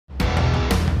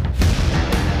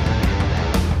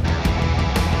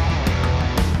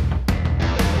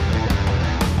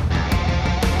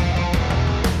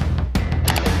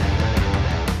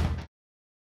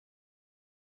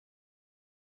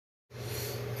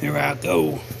Here I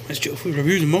go. Let's do food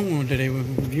reviews more today.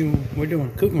 We're doing a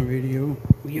cooking video.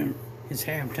 It's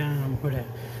halftime for the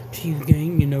Chiefs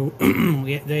game. We got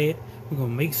that. We're gonna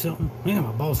make something. I got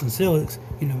my Boston Celtics.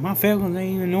 My Falcons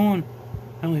ain't even on.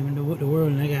 I don't even know what the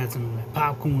world. And I got some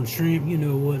popcorn shrimp. You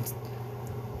know what's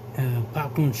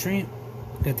popcorn shrimp?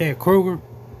 Got that at Kroger.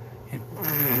 And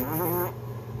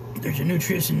there's your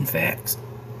nutrition facts.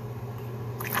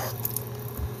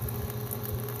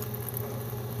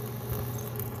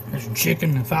 There's some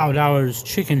chicken, $5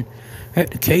 chicken at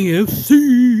the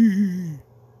KFC.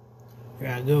 Here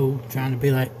I go, trying to be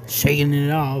like shaking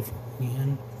it off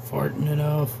again, farting it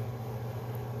off.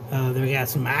 They got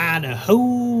some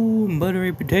Idaho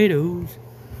buttery potatoes.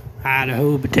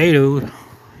 Idaho potatoes.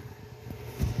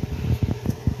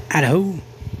 Idaho. And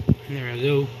there I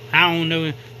go. I don't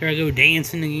know. There I go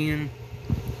dancing again.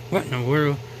 What in the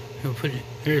world?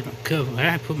 There's my cup.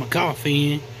 I put my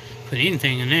coffee in. Put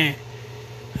anything in that.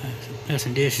 Got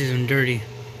some dishes and dirty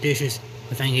dishes.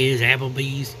 The thing is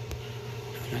Applebee's.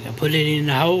 I gotta put it in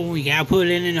the hole. You gotta put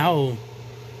it in the hole.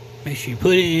 Make sure you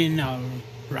put it in the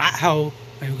right hole.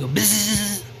 There we go.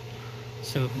 Bzzz.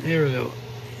 So there we go.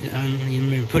 I don't even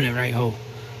remember putting it in the right hole.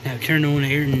 Now turn on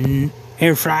the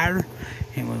air fryer,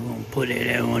 and we're gonna put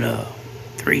it on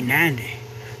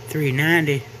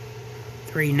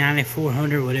 390,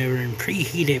 400, whatever, and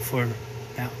preheat it for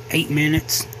about 8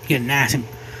 minutes. Get nice and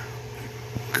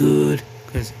good,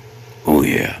 cause oh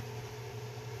yeah.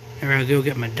 There I go,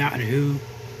 got my Doctor Who,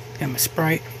 got my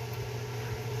Sprite.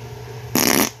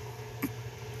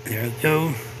 There I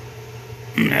go.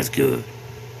 That's good.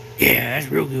 Yeah, that's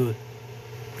real good.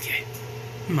 Okay.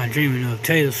 Am I dreaming of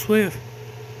Taylor Swift?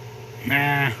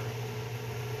 Nah.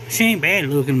 She ain't bad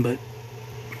looking, but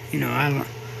I don't.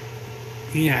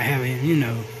 You gotta have it,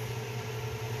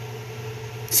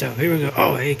 So here we go.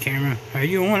 Oh, hey, camera. Are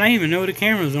you on? I didn't even know the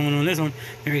camera's on this one.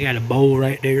 There we got a bowl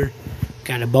right there.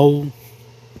 Got a bowl.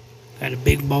 Got a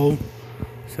big bowl.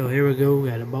 So here we go.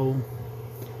 Got a bowl.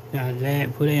 Got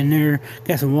that. Put it in there.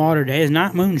 Got some water. That is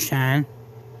not moonshine.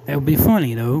 That would be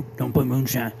funny, though. Don't put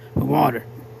moonshine. Put water.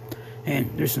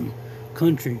 And there's some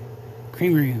country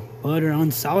creamery butter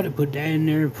unsalted. Put that in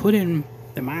there. Put in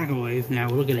the microwave. Now,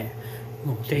 look at that.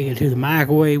 We're going to take it to the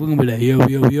microwave. We're going to be like, yo,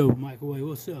 yo, yo, microwave,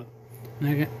 what's up? And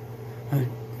I got a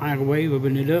microwave,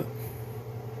 open it up,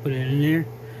 put it in there.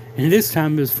 And this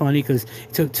time it was funny because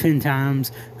it took 10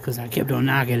 times because I kept on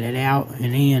knocking it out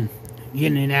and then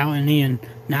getting it out and then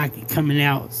coming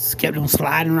out. Kept on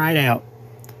sliding right out.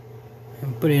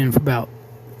 And put it in for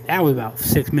that was about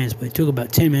 6 minutes, but it took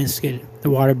about 10 minutes to get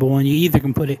the water boiling. You either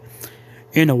can put it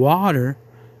in the water,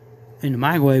 in the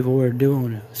microwave, or do it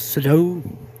on a stove.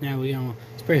 Now we're going to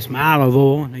spray some olive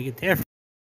oil and get that.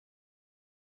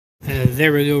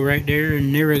 There we go right there,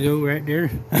 and there we go right there.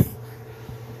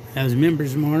 That was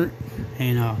Members Mark.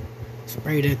 And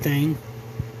spray that thing.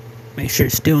 Make sure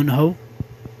it's still in the hole.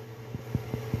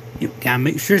 You gotta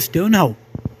make sure it's still in the hole.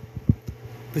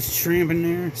 Put some shrimp in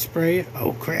there, spray it.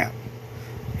 Oh crap.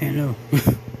 And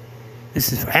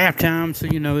this is for halftime, so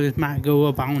this might go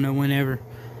up. I don't know whenever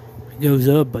it goes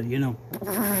up, but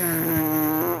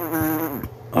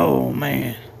oh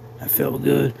man, that felt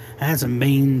good. I had some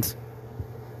beans.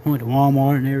 I went to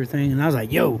Walmart and everything, and I was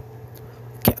like, yo,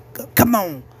 come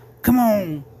on,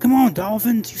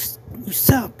 Dolphins, you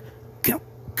suck. Come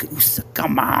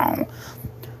on.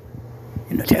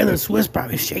 Taylor Swift's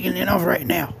probably shaking it off right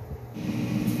now.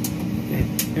 Okay,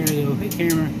 there we go. Hey,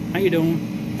 camera, how you doing?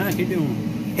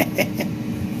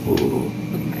 Ooh,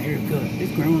 look at my haircut.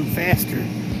 It's growing faster.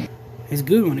 It's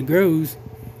good when it grows.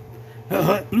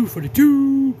 Blue for the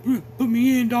two. Put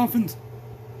me in, Dolphins.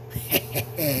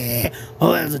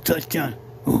 Oh, that was a touchdown.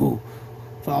 Ooh.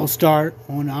 False start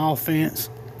on the offense.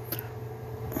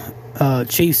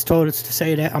 Chiefs told us to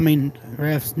say that. I mean,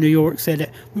 refs, New York said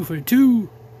that. Move for the two.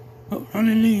 Oh,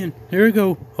 running in. There we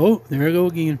go. Oh, there I go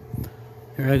again.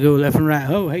 There I go, left and right.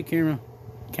 Oh, hey, camera.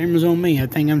 Camera's on me. I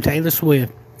think I'm Taylor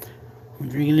Swift. I'm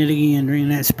drinking it again. Drinking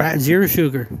that Sprite Zero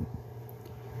Sugar.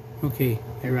 Okay,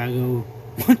 there I go.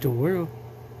 What the world?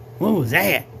 What was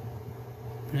that?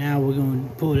 Now we're going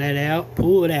to pull that out.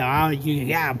 Pull it out. Oh, you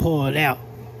got to pull it out.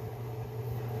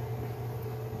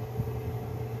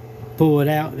 Pull it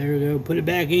out. There we go. Put it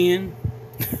back in.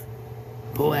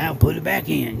 Pull it out. Put it back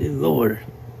in. Good Lord.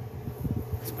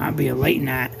 This might be a late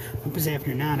night. Hope it's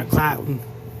after 9 o'clock.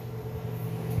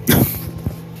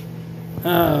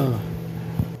 Oh.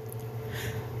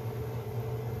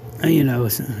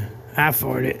 I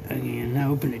farted again. I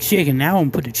opened the chicken. Now I'm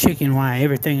going to put the chicken while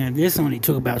everything. This only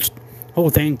took about, whole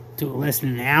thing took less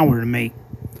than an hour to make.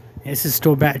 This is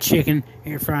store-bought chicken,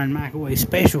 air frying microwave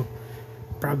special.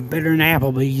 Probably better than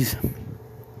Applebee's.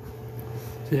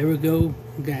 So there we go.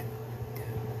 We got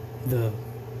the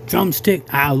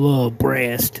drumstick. I love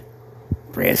breast.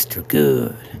 Breasts are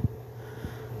good.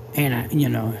 And you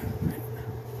know.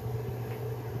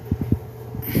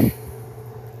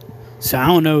 So I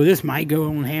don't know. This might go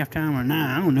on halftime or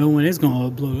not. I don't know when it's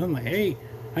gonna upload. I'm like, hey,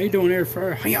 how you doing there,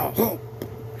 fur? Y'all, oh,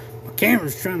 my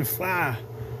camera's trying to fly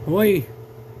away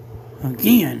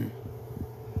again.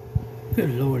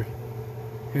 Good Lord.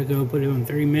 Here we go. Put it on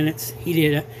 3 minutes. Heat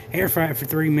it, air fry it for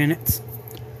 3 minutes,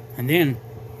 and then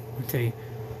I'll tell you.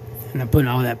 And I put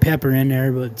all that pepper in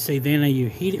there, but see, then you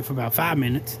heat it for about 5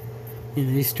 minutes, and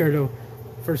then you stir the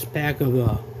first pack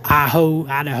of Idaho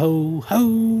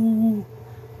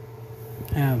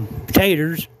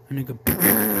potatoes, and they go.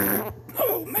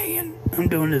 Oh man, I'm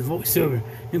doing this voiceover.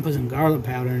 Then put some garlic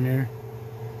powder in there.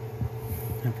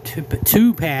 Put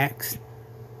 2 packs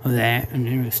of that, and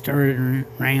then we stir it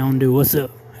around. Do what's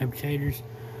up, potatoes,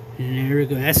 and there we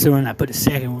go. That's the one I put the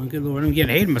second one. Good Lord, I'm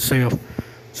getting ahead of myself.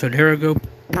 So there we go.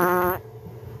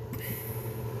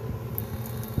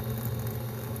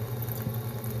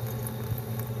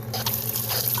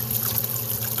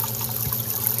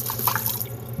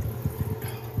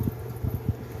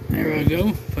 There we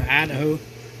go for Idaho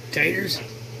taters.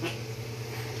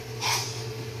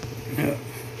 I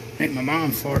think my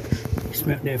mom farted. She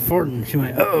smelled that fart and she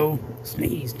went, uh-oh,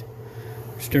 sneezed.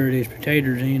 Stir these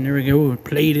potatoes in. There we go. We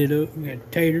plate it up. We got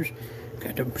the taters.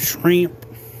 Got the shrimp.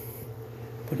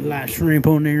 Put a lot of shrimp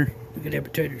on there. Look at that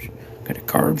potatoes. Got the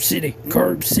Carb City.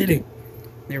 Carb City.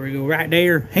 There we go. Right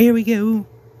there. Here we go.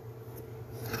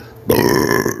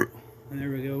 And there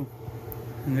we go.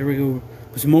 And there we go.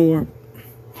 Some more.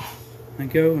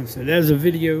 And go. And so that's a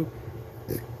video.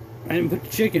 I didn't put the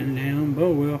chicken down, but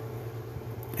well.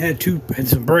 Had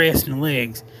some breast and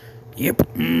legs.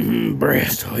 Yep.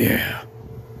 Breast. Oh yeah.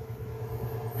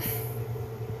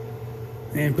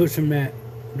 And put some of that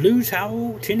Blues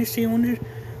Hall Tennessee on there.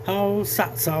 Hall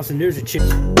hot sauce, and there's a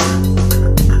chicken.